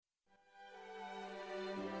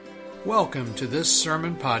Welcome to this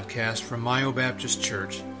sermon podcast from Mayo Baptist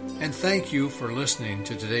Church, and thank you for listening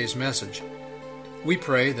to today's message. We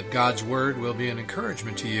pray that God's Word will be an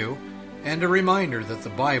encouragement to you and a reminder that the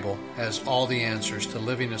Bible has all the answers to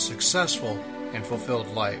living a successful and fulfilled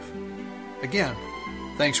life. Again,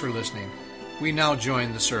 thanks for listening. We now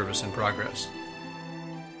join the service in progress.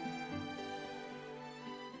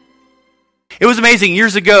 It was amazing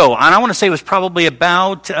years ago, and I want to say it was probably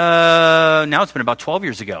about, now it's been about 12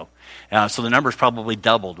 years ago. So the number's probably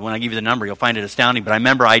doubled. When I give you the number, you'll find it astounding. But I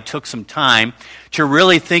remember I took some time to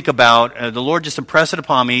really think about, the Lord just impressed it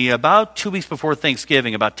upon me about 2 weeks before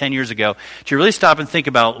Thanksgiving, about 10 years ago, to really stop and think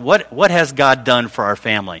about what has God done for our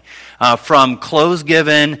family. From clothes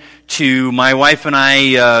given to my wife and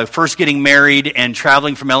I first getting married and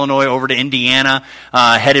traveling from Illinois over to Indiana,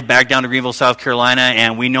 headed back down to Greenville, South Carolina,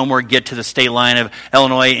 and we no more get to the state line of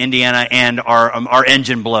Illinois, Indiana, and our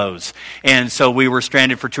engine blows. And so we were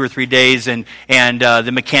stranded for 2 or 3 days, and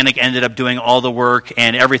the mechanic ended up doing all the work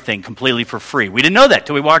and everything completely for free. We didn't know that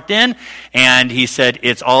till we walked in, and he said,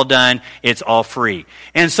 it's all done, it's all free.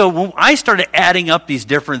 And so when I started adding up these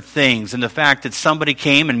different things, and the fact that somebody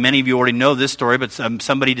came, and many of you already know this story, but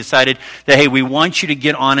somebody decided that, hey, we want you to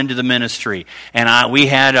get on into the ministry. And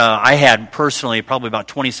I had personally probably about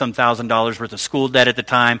 $20-some thousand worth of school debt at the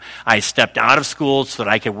time. I stepped out of school so that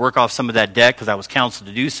I could work off some of that debt because I was counseled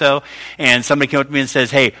to do so. And somebody came up to me and says,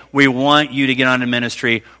 hey, we want you to get on the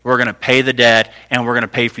ministry. We're going to pay the debt, and we're going to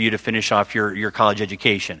pay for you to finish off your college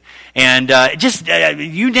education. And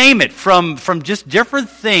you name it, from just different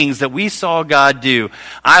things that we saw God do.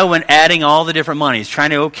 I went adding all the different monies,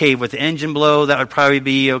 trying to, okay, with the engine blow, that would probably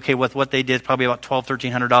be okay with what they did, probably about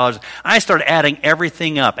 $1,200-$1,300. I started adding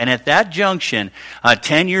everything up. And at that junction,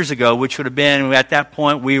 10 years ago, which would have been, at that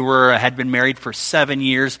point, we had been married for 7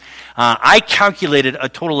 years, I calculated a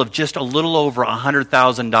total of just a little over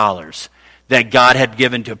 $100,000 that God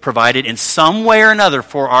had provided in some way or another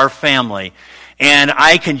for our family. And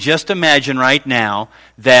I can just imagine right now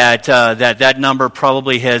that number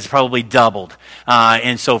has probably doubled,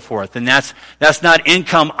 and so forth. And that's not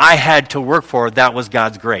income I had to work for. That was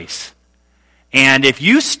God's grace. And if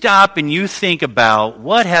you stop and you think about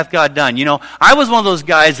what hath God done, I was one of those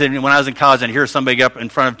guys that when I was in college, and hear somebody get up in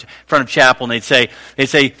front of chapel, and they'd say,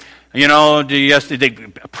 they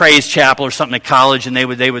praise chapel or something at college, and they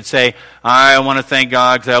would say, I want to thank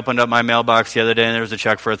God because I opened up my mailbox the other day and there was a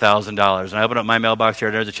check for $1,000. And I opened up my mailbox here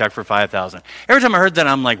and there's a check for $5,000. Every time I heard that,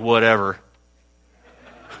 I'm like, whatever.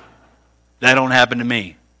 That don't happen to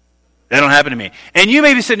me. That don't happen to me. And you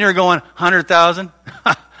may be sitting here going, 100,000?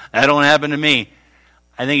 That don't happen to me.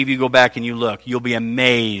 I think if you go back and you look, you'll be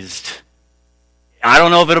amazed. I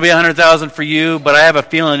don't know if it'll be 100,000 for you, but I have a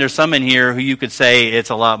feeling there's some in here who you could say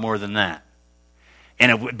it's a lot more than that.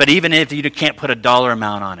 But even if you can't put a dollar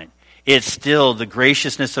amount on it, it's still the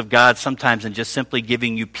graciousness of God sometimes in just simply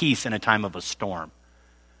giving you peace in a time of a storm.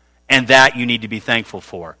 And that you need to be thankful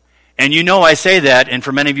for. And I say that, and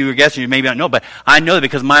for many of you who are guessing, you maybe don't know, but I know that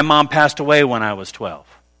because my mom passed away when I was 12.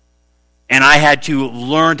 And I had to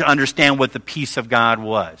learn to understand what the peace of God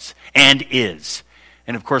was and is.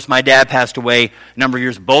 And of course, my dad passed away a number of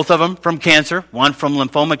years, both of them from cancer, one from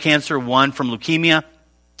lymphoma cancer, one from leukemia.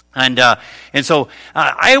 And so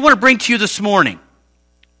I want to bring to you this morning,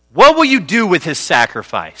 what will you do with his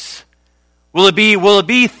sacrifice? Will it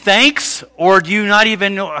be thanks, or do you not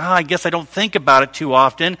even know? I guess I don't think about it too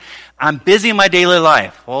often. I'm busy in my daily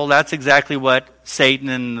life. Well, that's exactly what Satan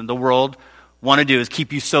and the world want to do, is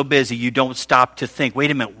keep you so busy you don't stop to think,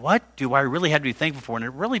 wait a minute, what do I really have to be thankful for? And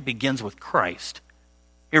it really begins with Christ.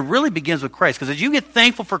 It really begins with Christ, because as you get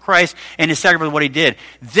thankful for Christ and his sacrifice, what he did,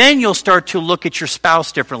 then you'll start to look at your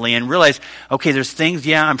spouse differently and realize, okay, there's things,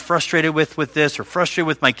 I'm frustrated with this or frustrated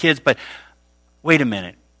with my kids, but wait a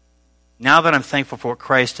minute. Now that I'm thankful for what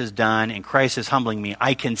Christ has done and Christ is humbling me,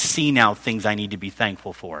 I can see now things I need to be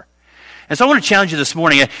thankful for. And so I want to challenge you this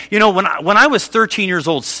morning. When I was 13 years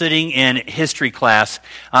old sitting in history class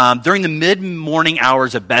during the mid-morning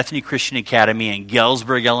hours of Bethany Christian Academy in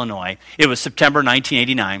Galesburg, Illinois, it was September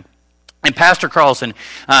 1989, and Pastor Carlson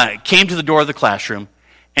came to the door of the classroom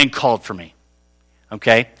and called for me.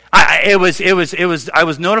 Okay? I was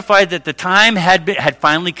notified that the time had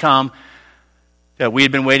finally come that we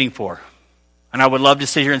had been waiting for. And I would love to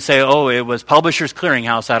sit here and say, it was Publishers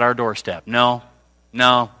Clearinghouse at our doorstep. No,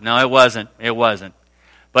 it wasn't. It wasn't.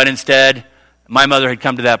 But instead, my mother had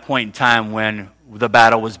come to that point in time when the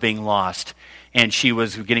battle was being lost, and she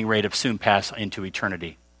was getting ready to soon pass into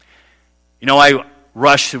eternity. I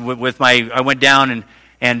rushed I went down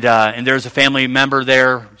And there was a family member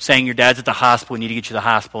there saying, your dad's at the hospital, we need to get you to the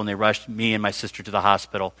hospital. And they rushed me and my sister to the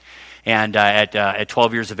hospital and at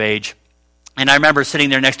 12 years of age. And I remember sitting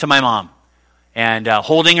there next to my mom and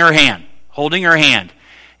holding her hand.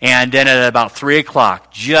 And then at about 3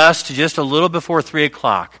 o'clock, just a little before 3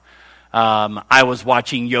 o'clock, I was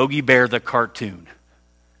watching Yogi Bear the cartoon.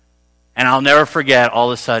 And I'll never forget,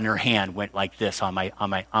 all of a sudden her hand went like this on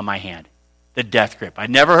my hand. The death grip. I'd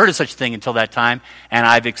never heard of such a thing until that time, and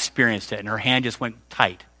I've experienced it. And her hand just went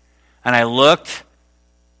tight. And I looked,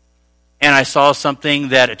 and I saw something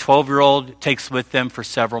that a 12-year-old takes with them for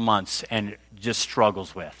several months and just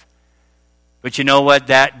struggles with. But you know what?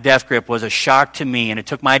 That death grip was a shock to me, and it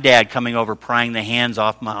took my dad coming over, prying the hands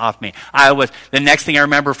off me. The next thing I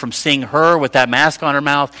remember from seeing her with that mask on her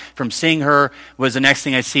mouth, from seeing her, was the next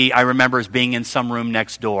thing I remember is being in some room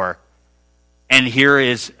next door. And here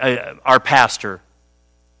is our pastor,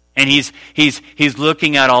 and he's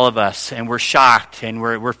looking at all of us, and we're shocked, and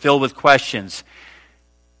we're filled with questions.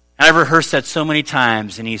 And I've rehearsed that so many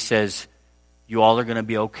times, and he says, you all are going to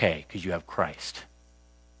be okay because you have Christ.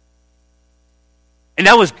 And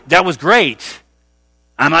that was great.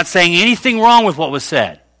 I'm not saying anything wrong with what was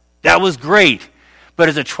said. That was great. But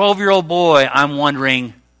as a 12-year-old boy, I'm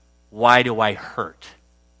wondering, why do I hurt?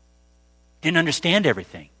 Didn't understand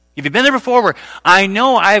everything. If you've been there before, where I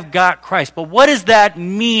know I've got Christ, but what does that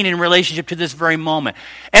mean in relationship to this very moment?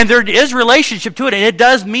 And there is relationship to it, and it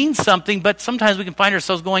does mean something, but sometimes we can find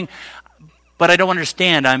ourselves going, but I don't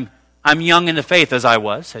understand. I'm young in the faith, as I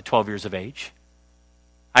was at 12 years of age.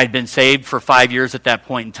 I'd been saved for 5 years at that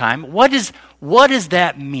point in time. What does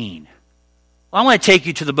that mean? Well, I want to take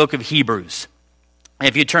you to the book of Hebrews.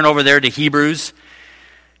 If you turn over there to Hebrews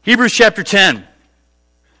chapter 10.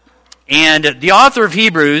 And the author of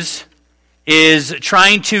Hebrews is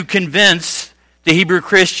trying to convince the Hebrew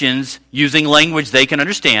Christians, using language they can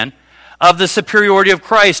understand, of the superiority of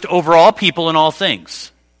Christ over all people and all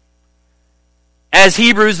things. As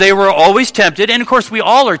Hebrews, they were always tempted, and of course we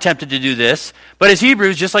all are tempted to do this, but as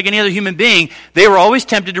Hebrews, just like any other human being, they were always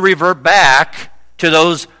tempted to revert back to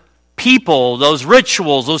those people, those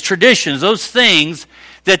rituals, those traditions, those things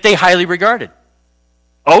that they highly regarded.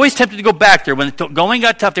 Always tempted to go back there. When the going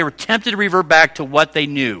got tough, they were tempted to revert back to what they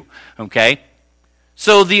knew. Okay?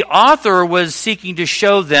 So the author was seeking to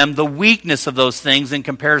show them the weakness of those things in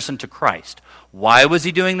comparison to Christ. Why was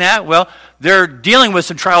he doing that? Well, they're dealing with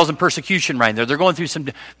some trials and persecution right there. They're going through some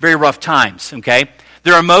very rough times. Okay?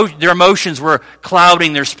 Their emotions were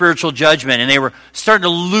clouding their spiritual judgment, and they were starting to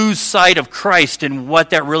lose sight of Christ and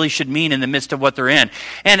what that really should mean in the midst of what they're in.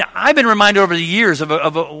 And I've been reminded over the years of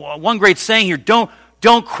one great saying here: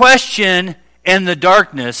 Don't question in the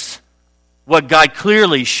darkness what God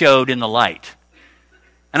clearly showed in the light.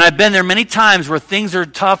 And I've been there many times where things are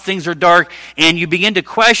tough, things are dark, and you begin to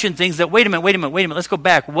question things that, wait a minute, let's go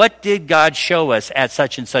back. What did God show us at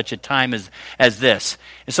such and such a time as this?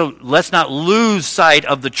 And so let's not lose sight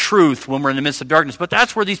of the truth when we're in the midst of darkness. But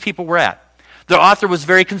that's where these people were at. The author was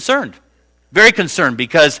very concerned,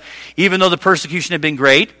 because even though the persecution had been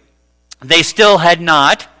great, they still had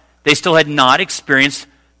not experienced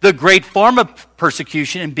the great form of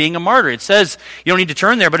persecution and being a martyr. It says, you don't need to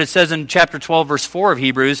turn there, but it says in chapter 12, verse 4 of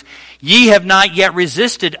Hebrews, ye have not yet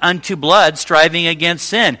resisted unto blood, striving against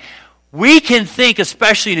sin. We can think,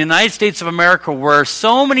 especially in the United States of America, where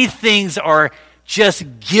so many things are just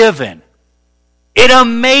given. It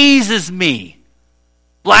amazes me.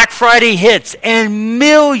 Black Friday hits, and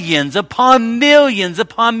millions upon millions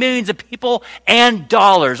upon millions of people and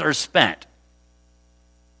dollars are spent.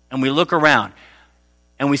 And we look around,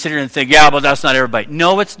 and we sit here and think, yeah, but that's not everybody.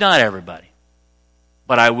 No, it's not everybody.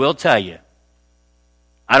 But I will tell you,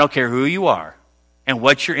 I don't care who you are and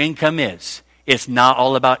what your income is. It's not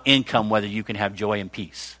all about income, whether you can have joy and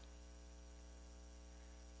peace.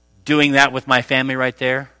 Doing that with my family right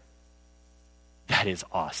there, that is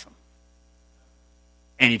awesome.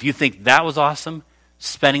 And if you think that was awesome,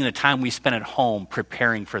 spending the time we spent at home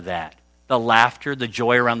preparing for that, the laughter, the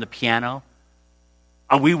joy around the piano,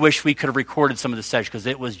 we wish we could have recorded some of the sessions because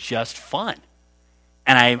it was just fun.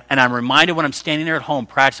 And I'm reminded when I'm standing there at home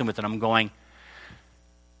practicing with it, I'm going,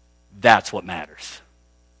 that's what matters.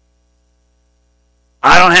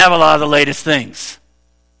 I don't have a lot of the latest things,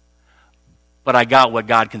 but I got what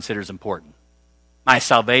God considers important. My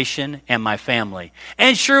salvation and my family.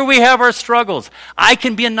 And sure, we have our struggles. I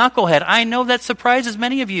can be a knucklehead. I know that surprises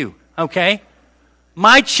many of you, okay?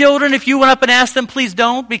 My children, if you went up and asked them, please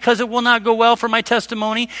don't, because it will not go well for my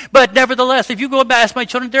testimony. But nevertheless, if you go up and ask my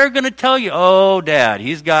children, they're going to tell you, oh, Dad,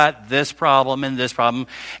 he's got this problem and this problem.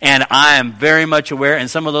 And I am very much aware, and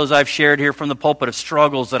some of those I've shared here from the pulpit of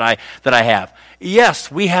struggles that I have. Yes,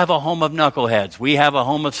 we have a home of knuckleheads. We have a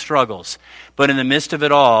home of struggles. But in the midst of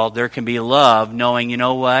it all, there can be love, knowing, you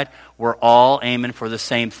know what? We're all aiming for the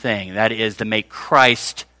same thing. That is to make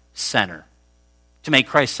Christ center. To make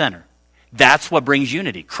Christ center. That's what brings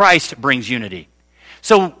unity. Christ brings unity.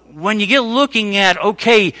 So when you get looking at,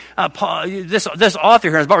 okay, Paul, this author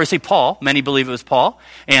here, I was about to say Paul. Many believe it was Paul,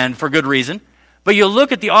 and for good reason. But you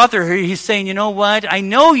look at the author here, he's saying, you know what? I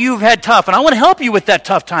know you've had tough, and I want to help you with that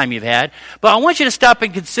tough time you've had, but I want you to stop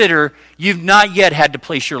and consider you've not yet had to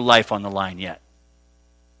place your life on the line yet.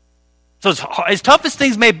 So as tough as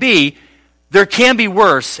things may be, there can be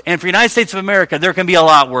worse, and for the United States of America, there can be a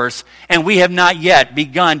lot worse, and we have not yet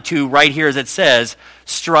begun to, right here as it says,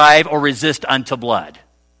 strive or resist unto blood.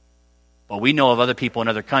 Well, we know of other people in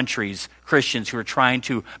other countries, Christians, who are trying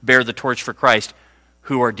to bear the torch for Christ,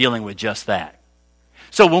 who are dealing with just that.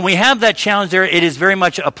 So when we have that challenge there, it is very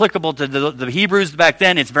much applicable to the Hebrews back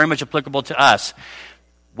then. It's very much applicable to us.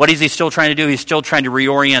 What is he still trying to do? He's still trying to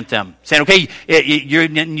reorient them. Saying, okay,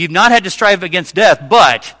 you've not had to strive against death,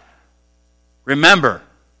 but remember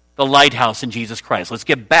the lighthouse in Jesus Christ. Let's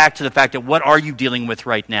get back to the fact that what are you dealing with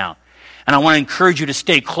right now? And I want to encourage you to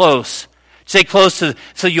stay close. Stay close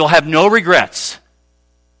so you'll have no regrets.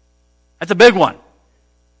 That's a big one.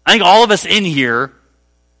 I think all of us in here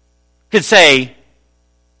could say,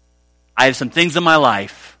 I have some things in my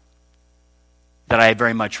life that I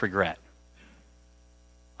very much regret.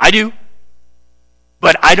 I do.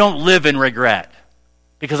 But I don't live in regret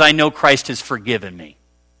because I know Christ has forgiven me.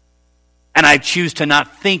 And I choose to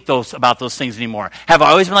not think about those things anymore. Have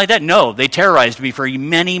I always been like that? No, they terrorized me for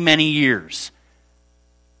many, many years.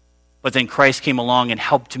 But then Christ came along and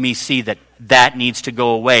helped me see that needs to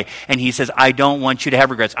go away. And he says, I don't want you to have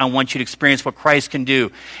regrets. I want you to experience what Christ can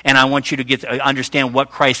do. And I want you to get to understand what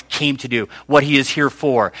Christ came to do, what he is here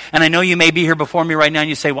for. And I know you may be here before me right now and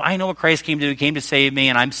you say, well, I know what Christ came to do. He came to save me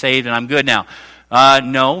and I'm saved and I'm good now.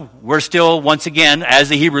 No, we're still, once again, as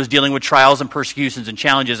the Hebrews, dealing with trials and persecutions and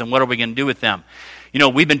challenges, and what are we going to do with them? You know,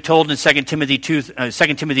 we've been told in 2 Timothy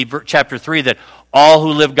chapter 3 that all who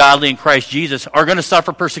live godly in Christ Jesus are going to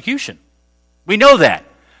suffer persecution. We know that.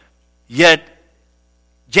 Yet,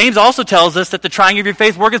 James also tells us that the trying of your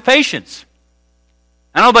faith worketh patience.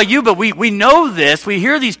 I don't know about you, but we know this. We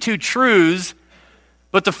hear these two truths.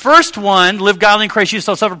 But the first one, live godly in Christ Jesus,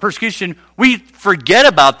 shall suffer persecution, we forget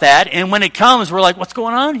about that. And when it comes, we're like, what's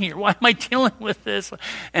going on here? Why am I dealing with this?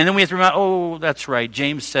 And then we have to remember, oh, that's right.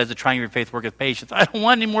 James says the trying of your faith worketh patience. I don't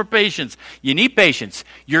want any more patience. You need patience.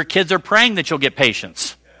 Your kids are praying that you'll get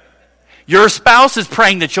patience. Your spouse is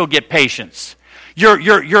praying that you'll get patience.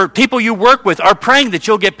 Your people you work with are praying that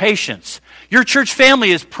you'll get patience. Your church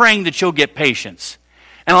family is praying that you'll get patience.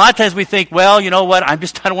 And a lot of times we think, well, you know what, I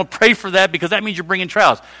don't want to pray for that because that means you're bringing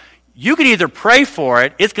trials. You can either pray for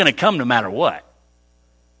it, it's going to come no matter what.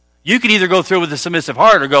 You can either go through with a submissive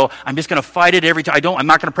heart or go, I'm just going to fight it every time. I'm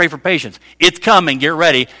not going to pray for patience. It's coming, get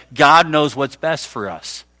ready. God knows what's best for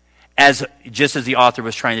us, just as the author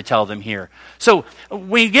was trying to tell them here. So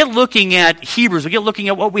when you get looking at Hebrews, we get looking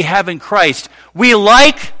at what we have in Christ. We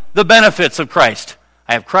like the benefits of Christ.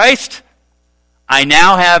 I have Christ. I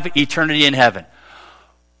now have eternity in heaven.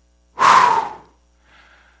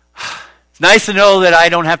 It's nice to know that I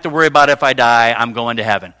don't have to worry about if I die, I'm going to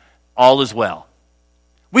heaven. All is well.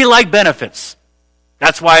 We like benefits.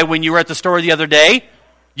 That's why when you were at the store the other day,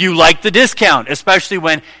 you like the discount, especially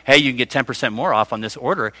when, hey, you can get 10% more off on this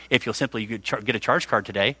order if you'll simply get a charge card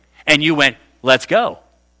today. And you went, let's go.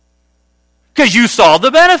 Because you saw the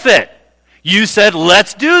benefit. You said,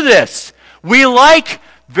 let's do this. We like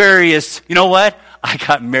various, you know what? I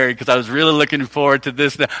got married because I was really looking forward to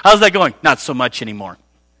this. How's that going? Not so much anymore.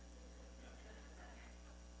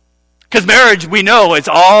 Because marriage, we know, it's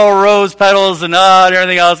all rose petals and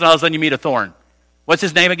everything else, and all of a sudden you meet a thorn. What's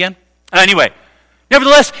his name again? Anyway,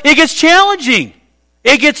 nevertheless, it gets challenging.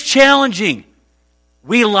 It gets challenging.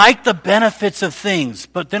 We like the benefits of things,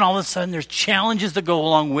 but then all of a sudden there's challenges that go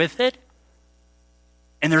along with it,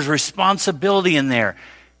 and there's responsibility in there.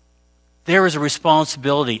 There is a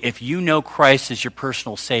responsibility if you know Christ as your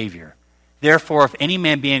personal Savior. Therefore, if any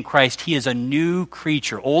man be in Christ, he is a new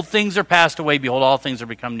creature. Old things are passed away. Behold, all things are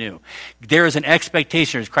become new. There is an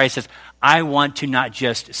expectation as Christ says, I want to not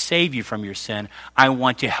just save you from your sin. I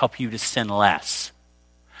want to help you to sin less.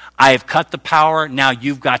 I have cut the power. Now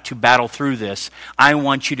you've got to battle through this. I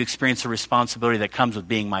want you to experience the responsibility that comes with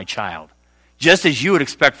being my child. Just as you would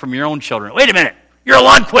expect from your own children. Wait a minute. You're a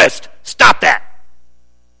Lundquist. Stop that.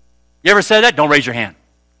 You ever said that? Don't raise your hand.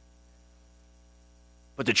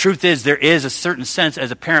 But the truth is, there is a certain sense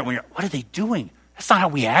as a parent when you're, what are they doing? That's not how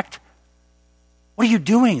we act. What are you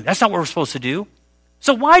doing? That's not what we're supposed to do.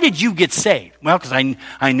 So why did you get saved? Well, because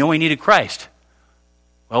I know I needed Christ.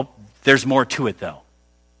 Well, there's more to it, though.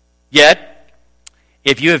 Yet,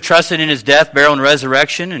 if you have trusted in his death, burial, and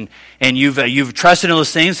resurrection, and you've trusted in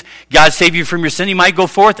those things, God saved you from your sin, you might go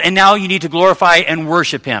forth, and now you need to glorify and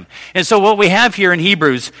worship him. And so what we have here in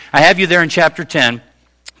Hebrews, I have you there in chapter 10.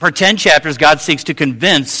 For 10 chapters, God seeks to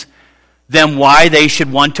convince them why they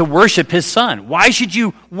should want to worship his son. Why should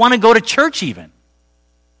you want to go to church even?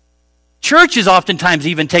 Church is oftentimes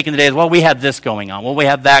even taken today as, well, we have this going on. Well, we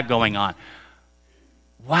have that going on.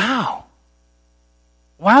 Wow.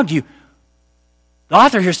 The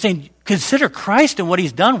author here is saying, consider Christ and what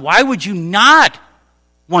he's done. Why would you not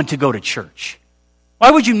want to go to church? Why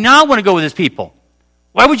would you not want to go with his people?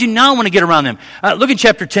 Why would you not want to get around them? Look in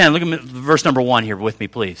chapter 10. Look at verse number 1 here with me,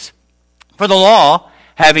 please. For the law,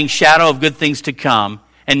 having shadow of good things to come,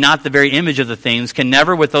 and not the very image of the things, can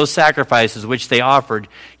never with those sacrifices which they offered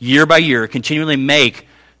year by year continually make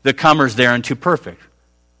the comers thereunto perfect.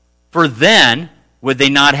 For then would they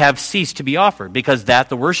not have ceased to be offered, because that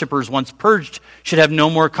the worshippers once purged should have no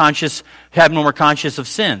more conscious of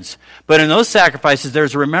sins. But in those sacrifices there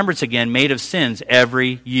is a remembrance again made of sins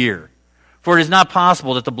every year. For it is not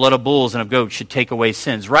possible that the blood of bulls and of goats should take away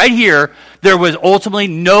sins. Right here, there was ultimately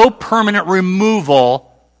no permanent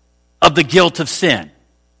removal of the guilt of sin.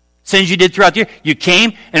 Sins you did throughout the year, you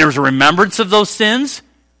came and there was a remembrance of those sins.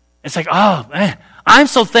 It's like, oh man, I'm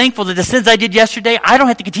so thankful that the sins I did yesterday, I don't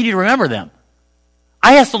have to continue to remember them.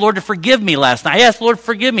 I asked the Lord to forgive me last night. I asked the Lord to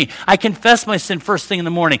forgive me. I confess my sin first thing in the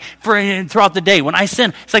morning, throughout the day. When I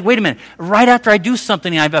sin, it's like, wait a minute. Right after I do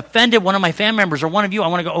something and I've offended one of my family members or one of you, I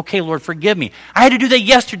want to go, okay, Lord, forgive me. I had to do that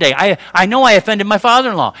yesterday. I know I offended my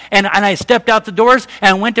father-in-law. And I stepped out the doors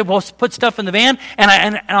and went to put stuff in the van.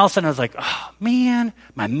 And all of a sudden I was like, oh, man,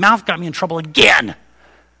 my mouth got me in trouble again.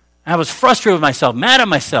 And I was frustrated with myself, mad at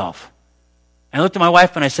myself. And I looked at my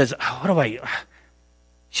wife and I said,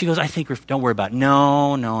 She goes, don't worry about it.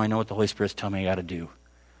 No, I know what the Holy Spirit's telling me I got to do.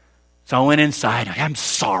 So I went inside. I'm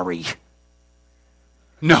sorry.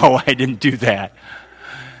 No, I didn't do that.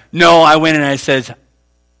 No, I went and I said,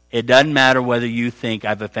 it doesn't matter whether you think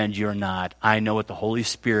I've offended you or not. I know what the Holy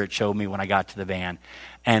Spirit showed me when I got to the van.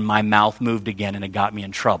 And my mouth moved again and it got me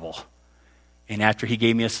in trouble. And after he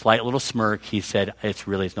gave me a slight little smirk, he said, it's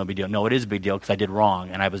no big deal. No, it is a big deal because I did wrong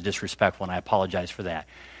and I was disrespectful and I apologize for that.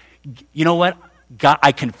 You know what? God,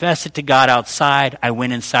 I confessed it to God outside. I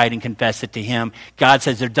went inside and confessed it to him. God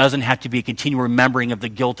says there doesn't have to be a continual remembering of the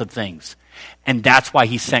guilt of things. And that's why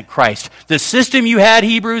he sent Christ. The system you had,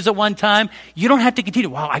 Hebrews, at one time, you don't have to continue.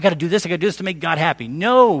 Wow, I got to do this to make God happy.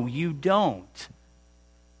 No, you don't.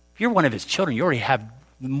 If you're one of his children, you already have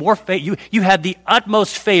more favor. You have the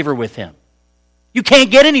utmost favor with him. You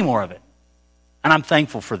can't get any more of it. And I'm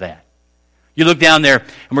thankful for that. You look down there,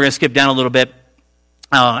 and we're going to skip down a little bit.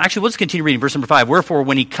 Actually, let's continue reading verse number 5. Wherefore,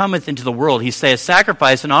 when he cometh into the world, he saith,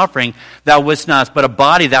 sacrifice and offering thou wouldst not, but a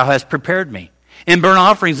body thou hast prepared me. In burnt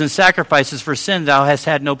offerings and sacrifices for sin thou hast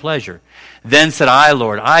had no pleasure. Then said I,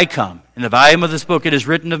 Lord, I come. In the volume of this book it is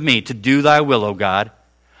written of me, to do thy will, O God.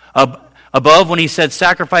 Above, when he said,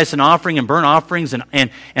 sacrifice and offering and burnt offerings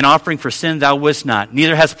and offering for sin thou wouldst not,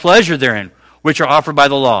 neither hast pleasure therein, which are offered by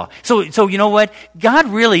the law. So you know what? God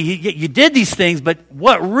really, you did these things, but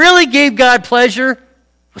what really gave God pleasure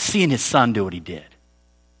was seeing his son do what he did.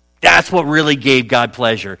 That's what really gave God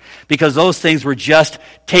pleasure, because those things were just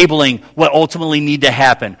tabling what ultimately needed to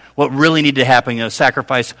happen, what really needed to happen,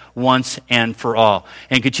 sacrifice once and for all.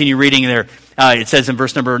 And continue reading there. It says in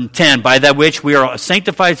verse number 10, by that which we are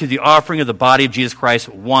sanctified through the offering of the body of Jesus Christ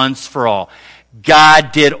once for all.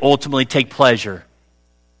 God did ultimately take pleasure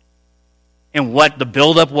and what the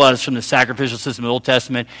buildup was from the sacrificial system of the Old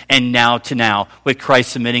Testament and now to now, with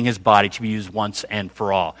Christ submitting his body to be used once and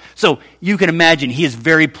for all. So you can imagine he is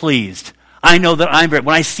very pleased. I know that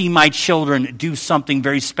when I see my children do something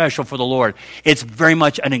very special for the Lord, it's very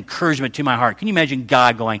much an encouragement to my heart. Can you imagine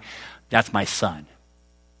God going, that's my son.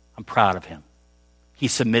 I'm proud of him. He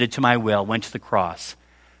submitted to my will, went to the cross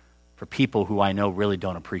for people who I know really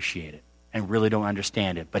don't appreciate it and really don't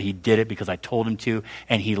understand it. But he did it because I told him to,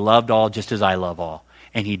 and he loved all just as I love all.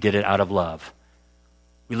 And he did it out of love.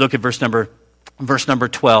 We look at verse number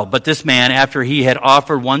 12. But this man, after he had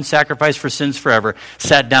offered one sacrifice for sins forever,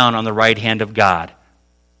 sat down on the right hand of God.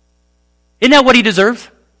 Isn't that what he deserves?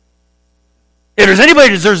 If there's anybody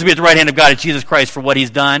who deserves to be at the right hand of God, it's Jesus Christ for what he's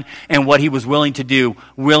done and what he was willing to do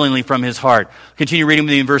willingly from his heart. Continue reading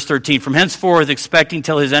with me in verse 13. From henceforth expecting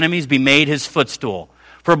till his enemies be made his footstool.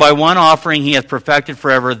 For by one offering he hath perfected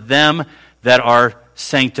forever them that are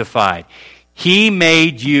sanctified. He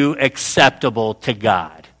made you acceptable to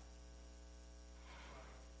God.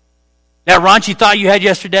 That raunchy thought you had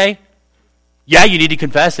yesterday? Yeah, you need to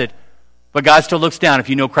confess it. But God still looks down if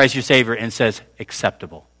you know Christ your Savior and says,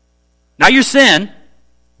 acceptable. Not your sin,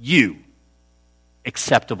 you.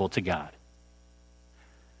 Acceptable to God.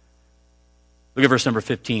 Look at verse number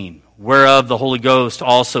 15. Whereof the Holy Ghost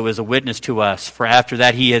also is a witness to us. For after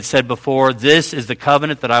that he had said before, this is the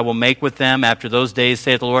covenant that I will make with them after those days,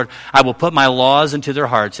 saith the Lord. I will put my laws into their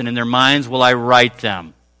hearts, and in their minds will I write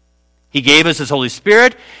them. He gave us his Holy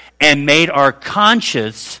Spirit and made our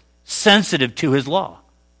conscience sensitive to his law.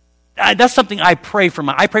 That's something I pray for.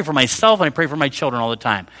 I pray for myself and I pray for my children all the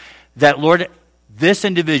time. That, Lord, this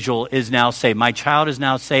individual is now saved. My child is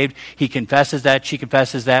now saved. He confesses that. She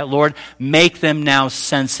confesses that. Lord, make them now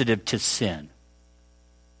sensitive to sin.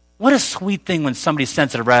 What a sweet thing when somebody's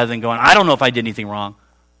sensitive rather than going, I don't know if I did anything wrong.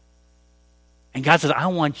 And God says, I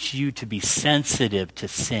want you to be sensitive to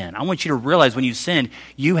sin. I want you to realize when you sin,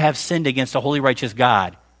 you have sinned against a holy, righteous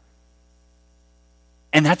God.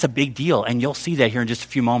 And that's a big deal. And you'll see that here in just a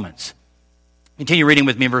few moments. Continue reading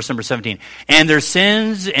with me in verse number 17. And their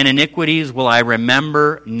sins and iniquities will I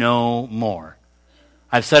remember no more.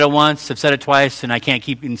 I've said it once, I've said it twice, and I can't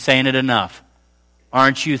keep saying it enough.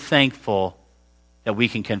 Aren't you thankful that we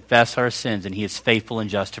can confess our sins and he is faithful and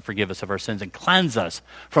just to forgive us of our sins and cleanse us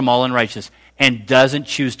from all unrighteousness and doesn't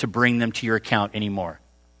choose to bring them to your account anymore?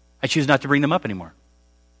 I choose not to bring them up anymore.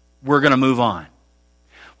 We're going to move on.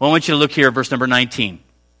 Well, I want you to look here at verse number 19.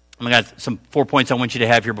 I got 4 points I want you to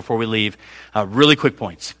have here before we leave. Really quick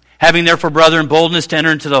points. Having therefore, brethren, boldness to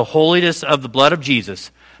enter into the holiness of the blood of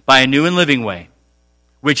Jesus by a new and living way,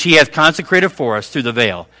 which he hath consecrated for us through the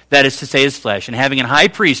veil, that is to say, his flesh, and having an high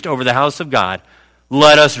priest over the house of God,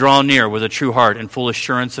 let us draw near with a true heart and full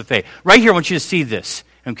assurance of faith. Right here, I want you to see this,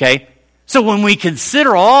 okay? So when we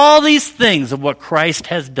consider all these things of what Christ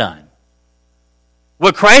has done,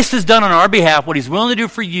 what Christ has done on our behalf, what he's willing to do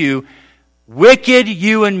for you, wicked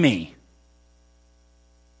you and me,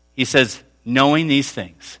 he says, knowing these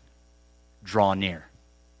things, draw near.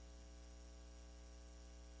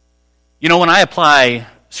 You know, when I apply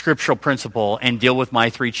scriptural principle and deal with my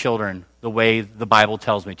 3 children the way the Bible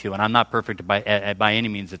tells me to, and I'm not perfect by any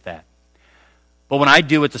means at that, but when I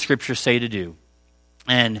do what the scriptures say to do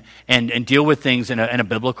and deal with things in a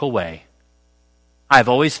biblical way, I've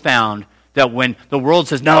always found that when the world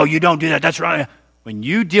says, no, you don't do that, that's wrong. When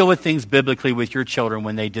you deal with things biblically with your children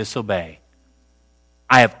when they disobey,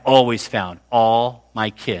 I have always found all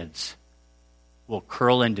my kids will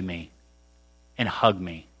curl into me and hug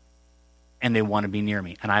me, and they want to be near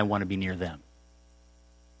me, and I want to be near them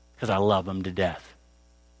because I love them to death.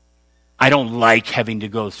 I don't like having to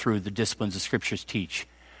go through the disciplines the scriptures teach,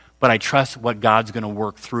 but I trust what God's going to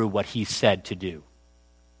work through what he said to do.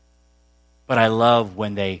 But I love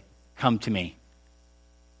when they come to me.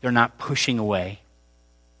 They're not pushing away.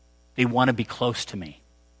 They want to be close to me.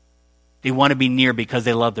 They want to be near because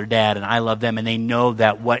they love their dad and I love them, and they know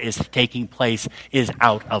that what is taking place is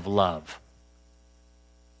out of love.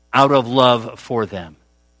 Out of love for them.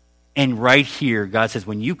 And right here, God says,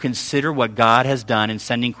 when you consider what God has done in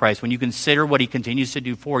sending Christ, when you consider what he continues to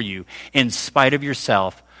do for you in spite of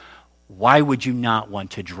yourself, why would you not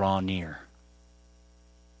want to draw near?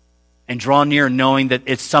 And draw near knowing that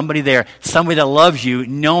it's somebody there, somebody that loves you,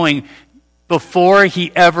 knowing before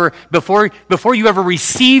you ever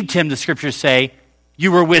received him, the scriptures say,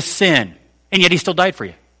 you were with sin, and yet he still died for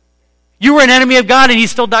you. You were an enemy of God, and he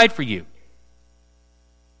still died for you.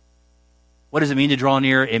 What does it mean to draw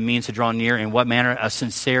near? It means to draw near in what manner? A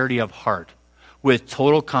sincerity of heart, with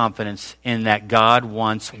total confidence in that God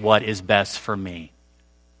wants what is best for me.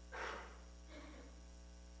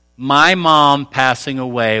 My mom passing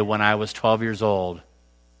away when I was 12 years old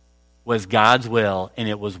was God's will, and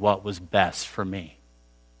it was what was best for me.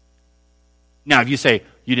 Now, if you say,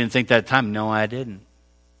 you didn't think that at the time, no, I didn't.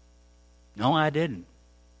 No, I didn't.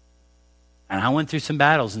 And I went through some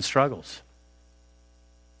battles and struggles.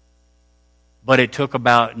 But it took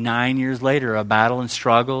about 9 years later, a battle and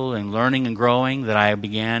struggle and learning and growing, that I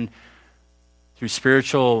began through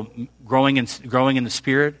spiritual growing in the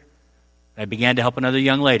Spirit. I began to help another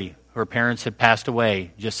young lady. Her parents had passed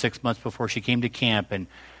away just 6 months before she came to camp, and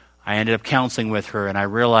I ended up counseling with her, and I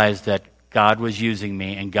realized that God was using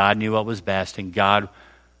me, and God knew what was best, and God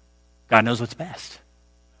knows what's best.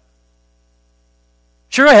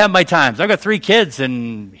 Sure, I have my times. I've got 3 kids,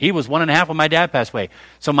 and he was 1.5 when my dad passed away.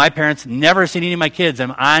 So my parents never seen any of my kids,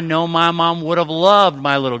 and I know my mom would have loved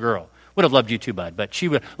my little girl. Would have loved you too, bud, but she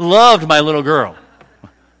would have loved my little girl.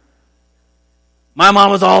 My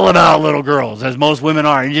mom was all about little girls, as most women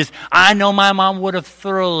are. And I know my mom would have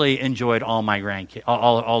thoroughly enjoyed all my grandkids,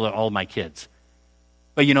 all my kids.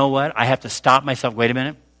 But you know what? I have to stop myself. Wait a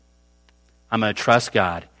minute. I'm going to trust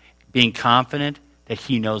God, being confident that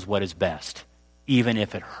He knows what is best, even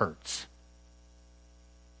if it hurts.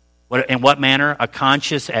 In what manner? A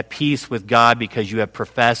conscience at peace with God because you have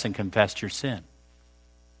professed and confessed your sin.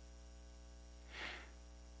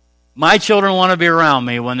 My children want to be around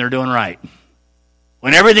me when they're doing right,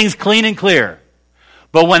 when everything's clean and clear.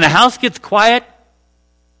 But when the house gets quiet,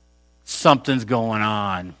 something's going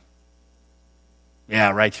on.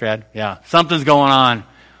 Yeah, right, Chad? Yeah, something's going on.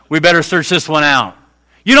 We better search this one out.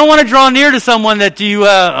 You don't want to draw near to someone that you,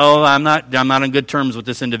 I'm not on good terms with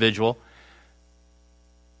this individual.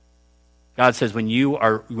 God says when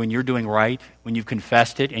you're doing right, when you've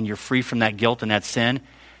confessed it and you're free from that guilt and that sin,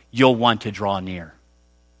 you'll want to draw near.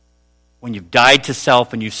 When you've died to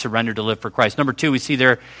self and you've surrendered to live for Christ. Number 2, we see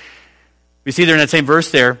there in that same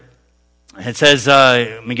verse there, it says,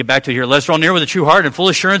 let me get back to it here. Let's draw near with a true heart and full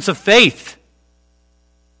assurance of faith.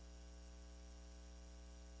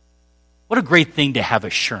 What a great thing to have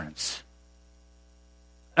assurance.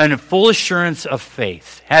 And a full assurance of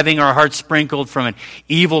faith, having our hearts sprinkled from an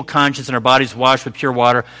evil conscience and our bodies washed with pure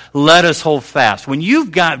water, let us hold fast. When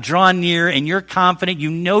you've got drawn near and you're confident, you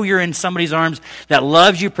know you're in somebody's arms that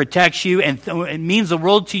loves you, protects you, and it means the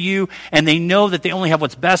world to you, and they know that they only have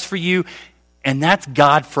what's best for you, and that's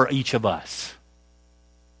God for each of us.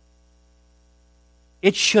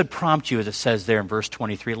 It should prompt you, as it says there in verse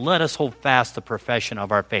 23, let us hold fast the profession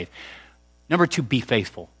of our faith. Number 2, be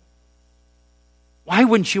faithful. Why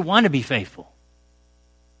wouldn't you want to be faithful?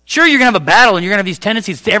 Sure, you're going to have a battle and you're going to have these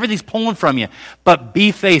tendencies, everything's pulling from you, but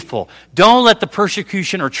be faithful. Don't let the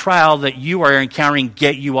persecution or trial that you are encountering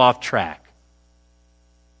get you off track.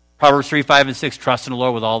 Proverbs 3, 5, and 6, trust in the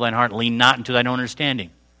Lord with all thine heart, lean not into thine own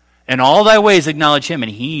understanding. In all thy ways acknowledge Him,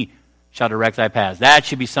 and He shall direct thy paths. That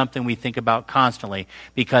should be something we think about constantly,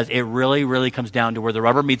 because it really, really comes down to where the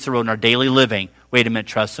rubber meets the road in our daily living. Wait a minute,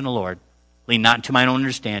 trust in the Lord, lean not into mine own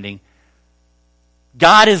understanding.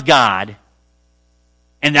 God is God,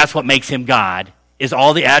 and that's what makes Him God, is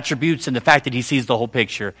all the attributes and the fact that He sees the whole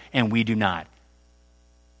picture, and we do not.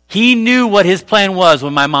 He knew what His plan was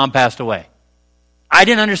when my mom passed away. I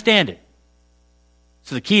didn't understand it.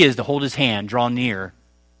 So the key is to hold His hand, draw near,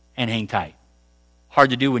 and hang tight.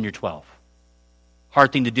 Hard to do when you're 12.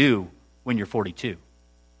 Hard thing to do when you're 42.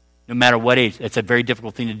 No matter what age, it's a very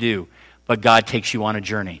difficult thing to do, but God takes you on a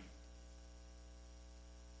journey.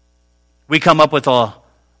 We come up with a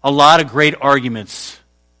lot of great arguments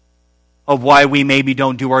of why we maybe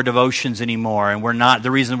don't do our devotions anymore, and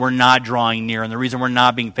the reason we're not drawing near, and the reason we're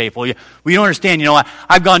not being faithful. We don't understand.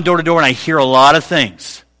 I've gone door to door, and I hear a lot of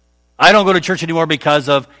things. I don't go to church anymore because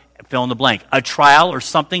of fill in the blank. A trial or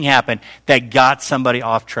something happened that got somebody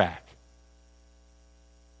off track.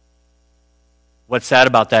 What's sad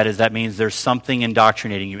about that is that means there's something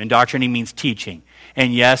indoctrinating you. Indoctrinating means teaching.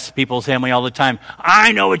 And yes, people say to me all the time,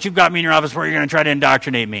 I know what you've got me in your office for, you're going to try to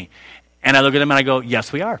indoctrinate me. And I look at them and I go,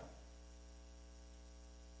 yes, we are.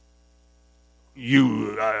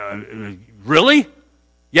 You, really?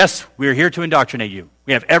 Yes, we're here to indoctrinate you.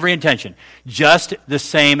 We have every intention, just the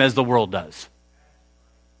same as the world does.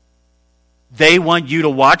 They want you to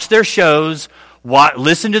watch their shows,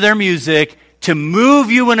 listen to their music, to move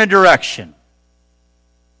you in a direction,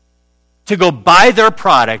 to go buy their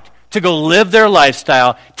product, to go live their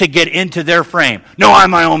lifestyle, to get into their frame. No, I'm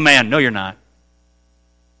my own man. No, you're not.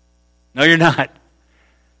 No, you're not.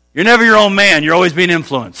 You're never your own man. You're always being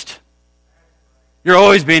influenced. You're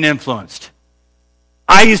always being influenced.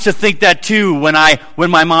 I used to think that too when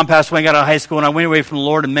my mom passed away and got out of high school and I went away from the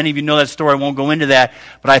Lord, and many of you know that story. I won't go into that.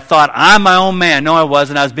 But I thought, I'm my own man. No, I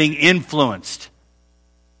wasn't. I was being influenced.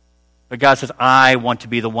 But God says, I want to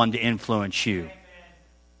be the one to influence you.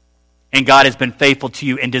 And God has been faithful to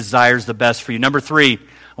you and desires the best for you. Number 3,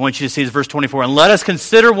 I want you to see this verse 24. And let us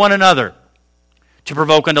consider one another to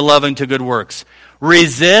provoke unto love and to good works.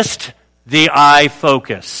 Resist the I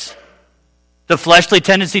focus. The fleshly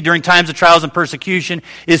tendency during times of trials and persecution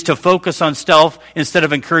is to focus on self instead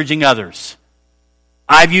of encouraging others.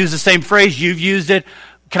 I've used the same phrase. You've used it.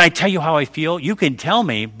 Can I tell you how I feel? You can tell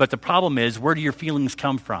me, but the problem is, where do your feelings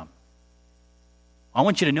come from? I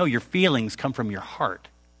want you to know your feelings come from your heart.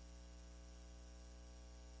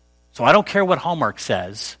 So I don't care what Hallmark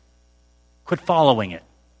says. Quit following it.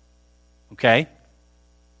 Okay?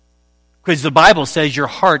 Because the Bible says your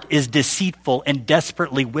heart is deceitful and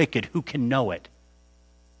desperately wicked. Who can know it?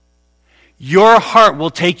 Your heart will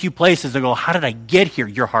take you places and go, how did I get here?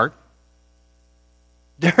 Your heart.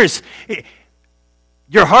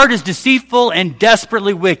 Your heart is deceitful and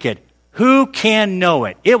desperately wicked. Who can know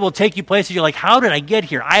it? It will take you places you're like, how did I get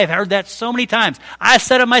here? I have heard that so many times. I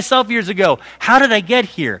said it myself years ago. How did I get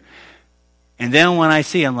here? And then when I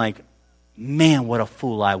see, I'm like, man, what a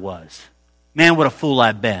fool I was. Man, what a fool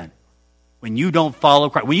I've been. When you don't follow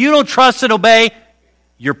Christ, when you don't trust and obey,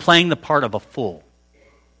 you're playing the part of a fool.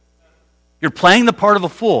 You're playing the part of a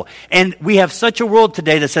fool. And we have such a world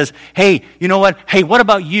today that says, hey, you know what? Hey, what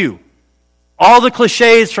about you? All the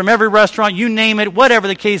cliches from every restaurant, you name it, whatever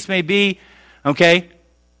the case may be, okay?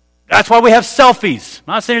 That's why we have selfies.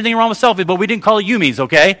 I'm not saying anything wrong with selfies, but we didn't call it Yumis,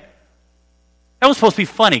 okay? That was supposed to be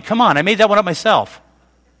funny. Come on, I made that one up myself.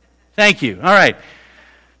 Thank you. All right.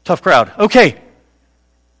 Tough crowd. Okay.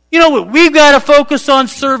 You know, we've got to focus on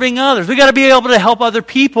serving others. We've got to be able to help other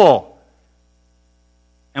people.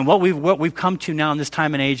 And what we've come to now in this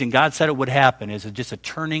time and age, and God said it would happen, is just a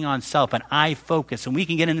turning on self, an I focus. And we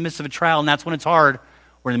can get in the midst of a trial, and that's when it's hard.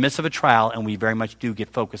 We're in the midst of a trial, and we very much do get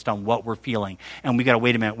focused on what we're feeling. And we got to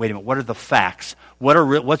wait a minute. What are the facts?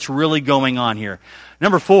 What's really going on here?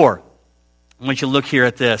 Number 4, I want you to look here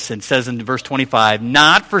at this. It says in verse 25,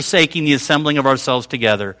 not forsaking the assembling of ourselves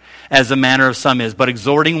together, as the manner of some is, but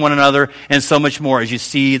exhorting one another, and so much more as you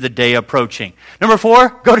see the day approaching. Number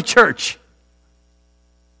 4, go to church.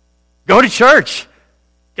 Go to church.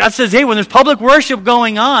 God says, hey, when there's public worship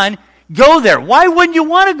going on, go there. Why wouldn't you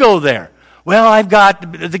want to go there? Well, I've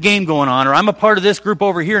got the game going on, or I'm a part of this group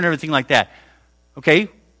over here and everything like that. Okay,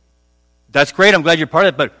 that's great. I'm glad you're part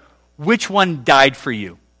of it, but which one died for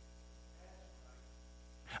you?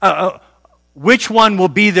 Which one will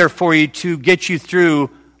be there for you to get you through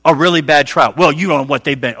a really bad trial? Well, you don't know what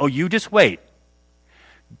they've been. Oh, you just wait.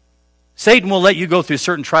 Satan will let you go through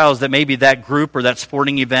certain trials that maybe that group or that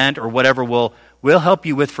sporting event or whatever will help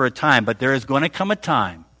you with for a time. But there is going to come a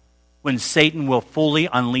time when Satan will fully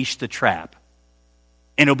unleash the trap.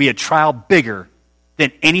 And it'll be a trial bigger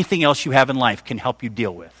than anything else you have in life can help you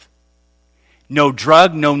deal with. No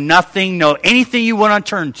drug, no nothing, no anything you want to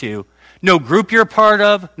turn to, no group you're a part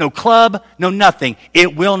of, no club, no nothing.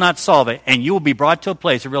 It will not solve it. And you will be brought to a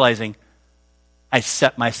place of realizing, I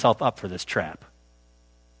set myself up for this trap.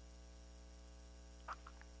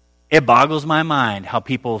 It boggles my mind how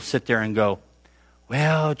people sit there and go,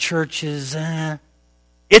 well, church is,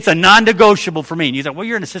 it's a non-negotiable for me. And you say, well,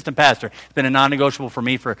 you're an assistant pastor. It's been a non-negotiable for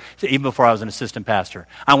me even before I was an assistant pastor.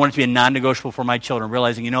 I want it to be a non-negotiable for my children,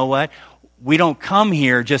 realizing, you know what? We don't come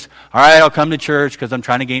here just, all right, I'll come to church because I'm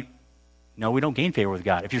trying to gain. No, we don't gain favor with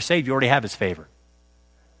God. If you're saved, you already have His favor.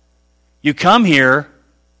 You come here,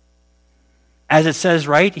 as it says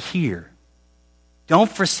right here, don't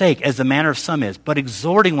forsake as the manner of some is, but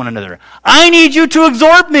exhorting one another. I need you to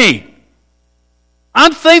exhort me.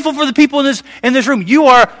 I'm thankful for the people in this room. You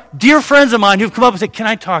are dear friends of mine who've come up and said, can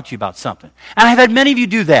I talk to you about something? And I've had many of you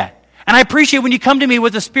do that. And I appreciate when you come to me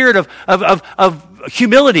with a spirit of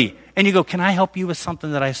humility and you go, can I help you with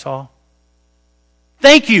something that I saw?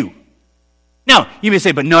 Thank you. Now, you may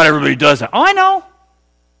say, but not everybody does that. Oh, I know.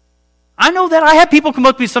 I know that. I have people come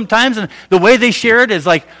up to me sometimes and the way they share it is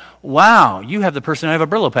like, wow, you have the personality of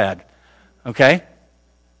a Brillo pad. Okay?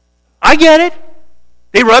 I get it.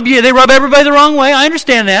 They rub everybody the wrong way. I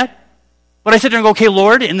understand that. But I sit there and go, okay,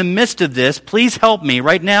 Lord, in the midst of this, please help me.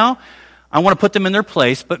 Right now, I want to put them in their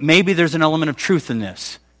place, but maybe there's an element of truth in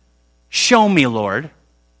this. Show me, Lord.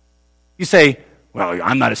 You say, well,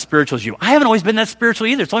 I'm not as spiritual as you. I haven't always been that spiritual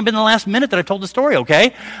either. It's only been the last minute that I've told the story,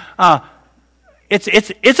 okay? It's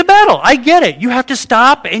a battle. I get it. You have to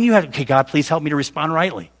stop and you have, okay, God, please help me to respond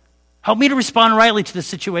rightly. Help me to respond rightly to the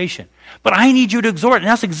situation. But I need you to exhort. And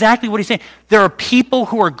that's exactly what he's saying. There are people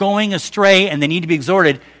who are going astray and they need to be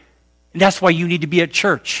exhorted. And that's why you need to be at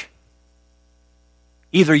church.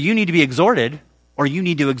 Either you need to be exhorted or you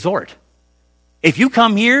need to exhort. If you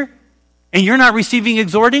come here and you're not receiving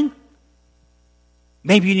exhorting,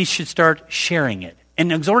 maybe you should start sharing it.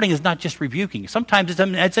 And exhorting is not just rebuking. Sometimes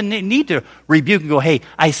it's a need to rebuke and go, hey,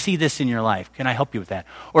 I see this in your life. Can I help you with that?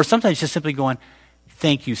 Or sometimes just simply going,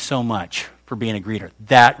 thank you so much for being a greeter.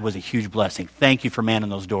 That was a huge blessing. Thank you for manning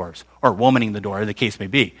those doors, or womaning the door, or the case may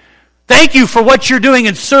be. Thank you for what you're doing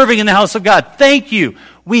and serving in the house of God. Thank you.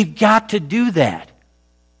 We've got to do that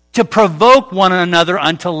to provoke one another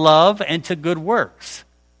unto love and to good works.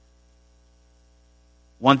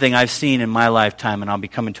 One thing I've seen in my lifetime, and I'll be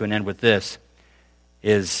coming to an end with this,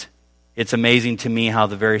 is it's amazing to me how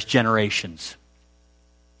the various generations,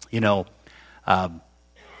 I'll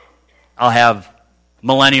have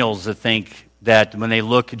millennials that think that when they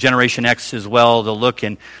look, Generation X as well, they'll look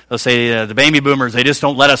and they'll say the baby boomers, they just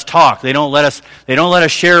don't let us talk. They don't let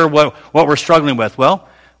us share what we're struggling with. Well,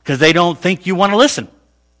 because they don't think you want to listen.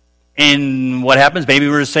 And what happens? Baby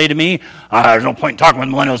boomers say to me, there's no point in talking with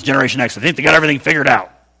millennials, Generation X. I think they got everything figured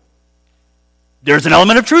out. There's an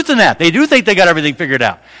element of truth in that. They do think they got everything figured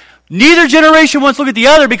out. Neither generation wants to look at the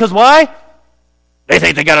other because why? They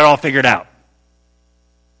think they got it all figured out.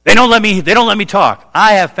 They don't let me talk.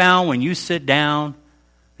 I have found when you sit down,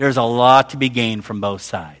 there's a lot to be gained from both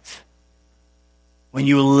sides. When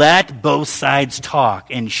you let both sides talk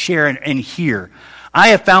and share and hear. I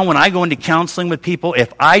have found when I go into counseling with people,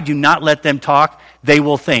 if I do not let them talk, they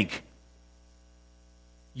will think,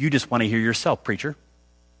 you just want to hear yourself, preacher.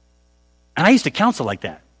 And I used to counsel like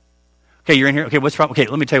that. Okay, you're in here. Okay, what's the problem? Okay,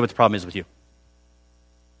 let me tell you what the problem is with you.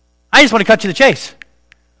 I just want to cut you the chase.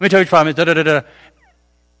 Let me tell you what the problem is. Da-da-da-da.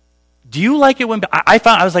 Do you like it when I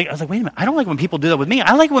was like, wait a minute, I don't like it when people do that with me.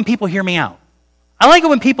 I like it when people hear me out. I like it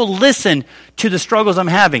when people listen to the struggles I'm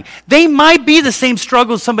having. They might be the same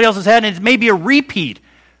struggles somebody else has had, and it may be a repeat.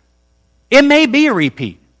 It may be a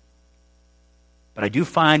repeat. But I do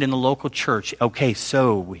find in the local church, okay,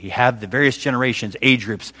 so we have the various generations, age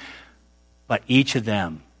groups, but each of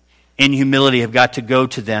them, in humility, have got to go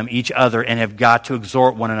to them, each other, and have got to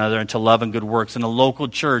exhort one another into love and good works. And the local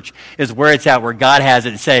church is where it's at, where God has it,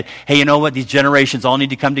 and say, hey, you know what? These generations all need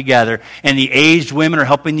to come together. And the aged women are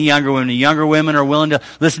helping the younger women. The younger women are willing to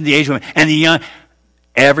listen to the aged women. And the young,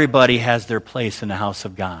 everybody has their place in the house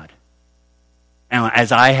of God. And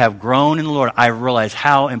as I have grown in the Lord, I realize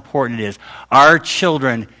how important it is. Our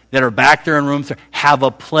children that are back there in room 3 have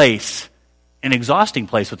a place, an exhausting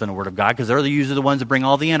place within the Word of God, because they're usually the ones that bring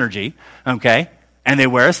all the energy, okay? And they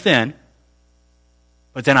wear us thin.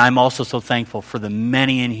 But then I'm also so thankful for the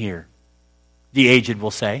many in here, the aged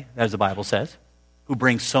will say, as the Bible says, who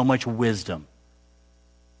bring so much wisdom.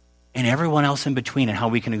 And everyone else in between and how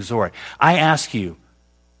we can exhort. I ask you,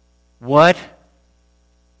 what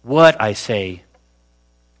I say,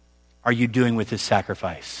 are you doing with this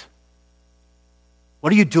sacrifice?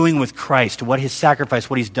 What are you doing with Christ? What his sacrifice,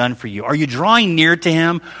 what he's done for you? Are you drawing near to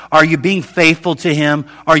him? Are you being faithful to him?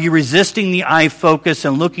 Are you resisting the eye focus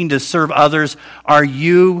and looking to serve others? Are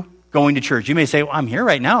you going to church? You may say, well, I'm here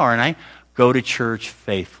right now, aren't I? Go to church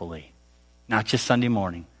faithfully. Not just Sunday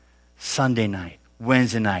morning, Sunday night,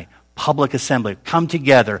 Wednesday night, public assembly. Come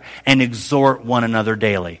together and exhort one another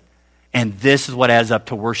daily. And this is what adds up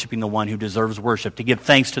to worshiping the one who deserves worship, to give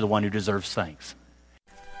thanks to the one who deserves thanks.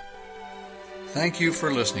 Thank you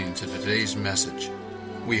for listening to today's message.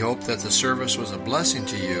 We hope that the service was a blessing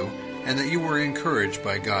to you and that you were encouraged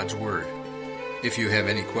by God's Word. If you have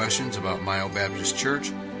any questions about Myo Baptist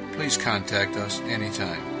Church, please contact us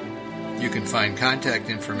anytime. You can find contact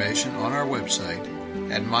information on our website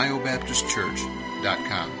at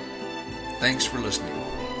myobaptistchurch.com. Thanks for listening.